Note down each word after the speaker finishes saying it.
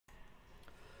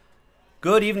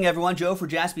Good evening, everyone. Joe for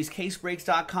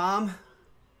JaspysCaseBreaks.com.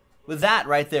 With that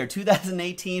right there,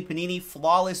 2018 Panini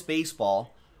Flawless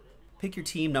Baseball. Pick your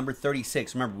team number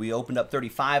 36. Remember, we opened up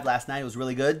 35 last night. It was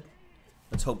really good.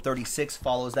 Let's hope 36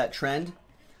 follows that trend.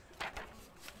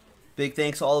 Big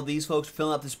thanks to all of these folks for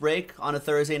filling up this break on a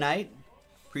Thursday night.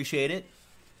 Appreciate it.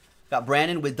 Got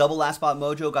Brandon with double last spot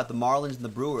mojo. Got the Marlins and the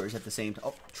Brewers at the same time.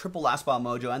 Oh, triple last spot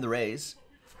mojo and the Rays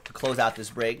to close out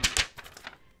this break.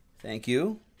 Thank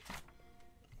you.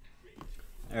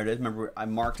 There it is. Remember, I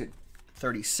marked it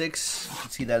 36. You can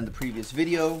see that in the previous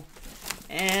video.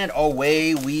 And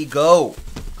away we go.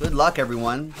 Good luck,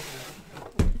 everyone.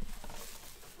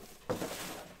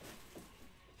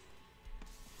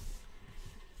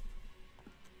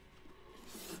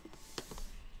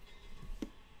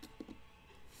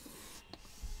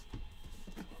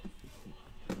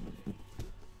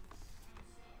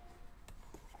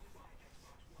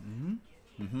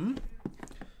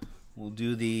 We'll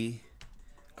do the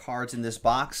cards in this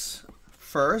box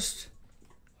first.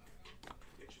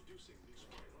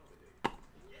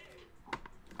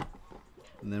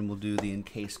 And then we'll do the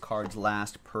encased cards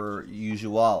last per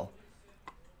usual.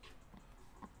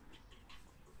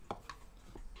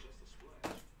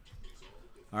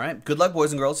 All right, good luck,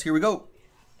 boys and girls. Here we go.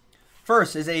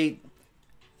 First is a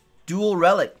dual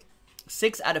relic,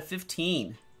 6 out of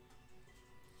 15.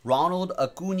 Ronald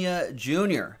Acuna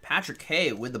Jr., Patrick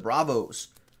K with the Bravos.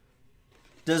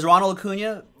 Does Ronald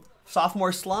Acuna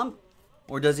sophomore slump,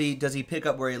 or does he pick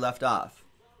up where he left off?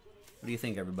 What do you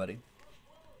think, everybody?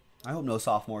 I hope no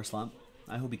sophomore slump.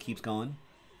 I hope he keeps going.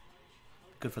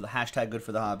 Good for the hashtag, good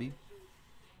for the hobby.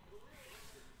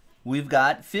 We've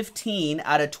got 15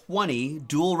 out of 20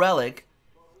 dual relic,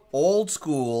 old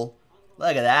school.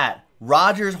 Look at that,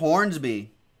 Rogers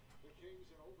Hornsby.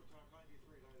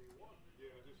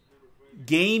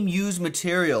 Game used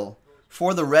material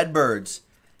for the Redbirds.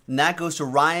 And that goes to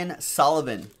Ryan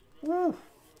Sullivan. Woo.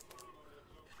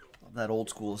 Love that old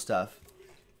school stuff.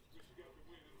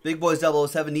 Big Boys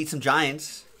 007 needs some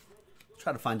Giants.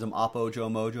 Try to find some Oppo Joe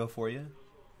Mojo for you.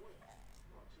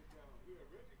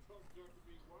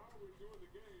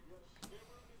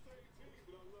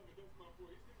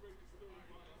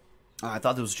 Oh, I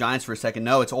thought it was Giants for a second.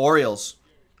 No, it's Orioles.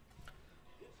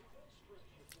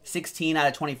 16 out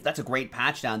of 20. That's a great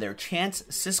patch down there. Chance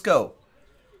Cisco.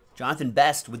 Jonathan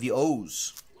Best with the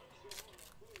O's.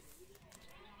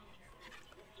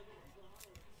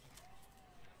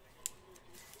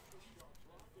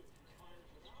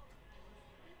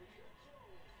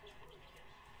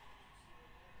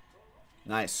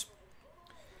 Nice.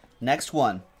 Next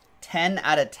one. 10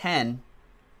 out of 10.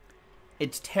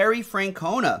 It's Terry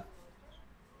Francona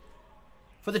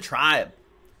for the Tribe.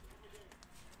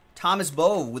 Thomas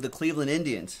Bove with the Cleveland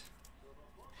Indians.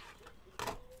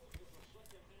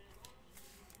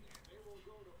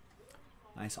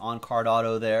 Nice on-card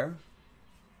auto there.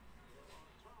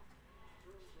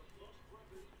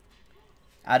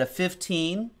 Out of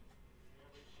 15,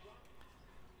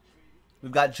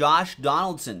 we've got Josh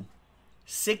Donaldson.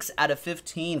 6 out of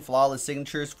 15 flawless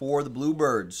signatures for the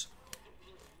Bluebirds.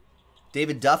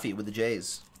 David Duffy with the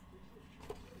Jays.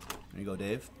 There you go,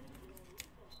 Dave.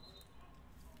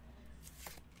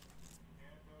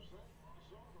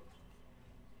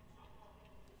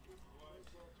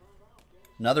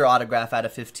 Another autograph out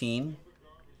of 15.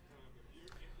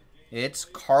 It's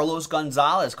Carlos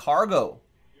Gonzalez, Cargo.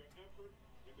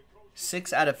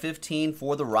 6 out of 15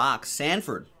 for the Rocks.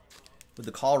 Sanford with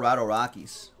the Colorado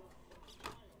Rockies.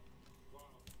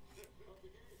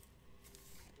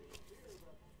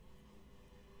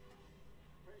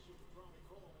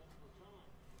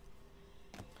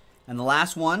 And the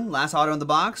last one, last auto in the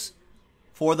box,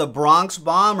 for the Bronx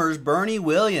Bombers, Bernie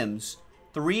Williams.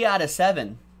 3 out of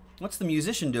 7. What's the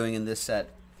musician doing in this set?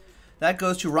 That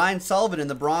goes to Ryan Sullivan in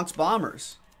the Bronx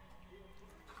Bombers.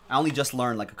 I only just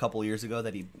learned like a couple years ago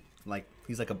that he's like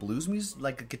a blues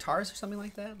like a guitarist or something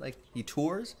like that. Like he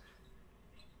tours.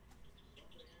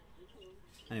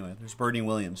 Anyway, there's Bernie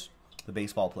Williams, the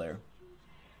baseball player.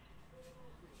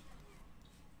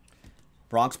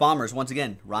 Bronx Bombers once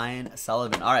again, Ryan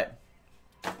Sullivan. All right.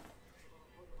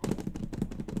 Let's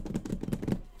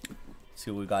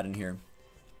see what we got in here.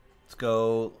 Let's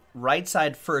go right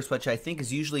side first, which I think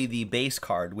is usually the base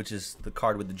card, which is the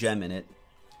card with the gem in it.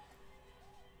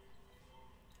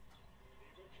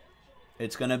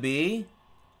 It's going to be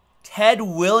Ted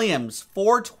Williams,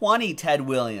 420 Ted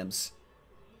Williams.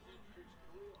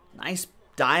 Nice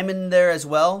diamond there as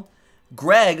well.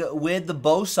 Greg with the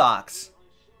Bo Sox.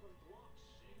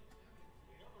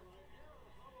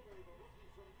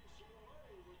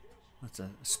 That's a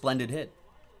splendid hit.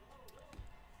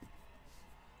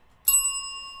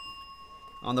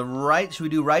 On the right, should we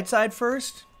do right side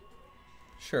first?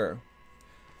 Sure.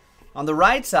 On the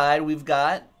right side, we've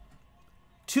got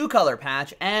 2-color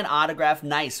patch and autograph.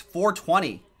 Nice.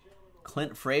 420.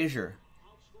 Clint Frazier.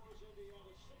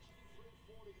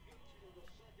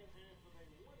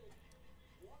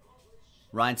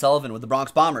 Ryan Sullivan with the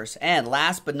Bronx Bombers. And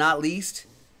last but not least,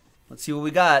 let's see what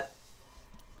we got.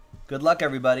 Good luck,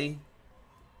 everybody.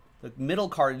 The middle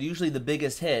card, usually the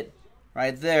biggest hit.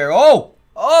 Right there. Oh!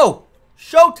 Oh!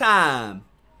 Showtime!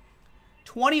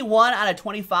 21 out of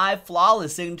 25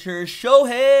 flawless signatures.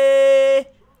 Shohei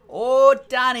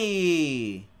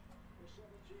Ohtani.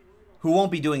 Who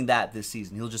won't be doing that this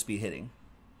season. He'll just be hitting.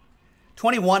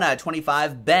 21 out of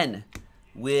 25, Ben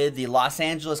with the Los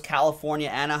Angeles, California,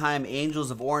 Anaheim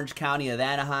Angels of Orange County of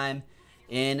Anaheim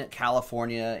in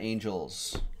California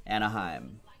Angels,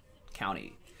 Anaheim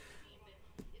County.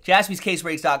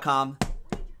 JaspysCaseBreaks.com.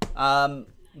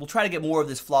 We'll try to get more of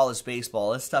this flawless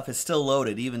baseball. This stuff is still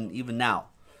loaded even now.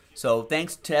 So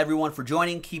thanks to everyone for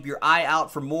joining. Keep your eye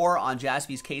out for more on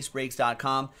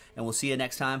JaspysCaseBreaks.com, and we'll see you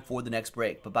next time for the next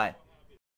break. Bye-bye.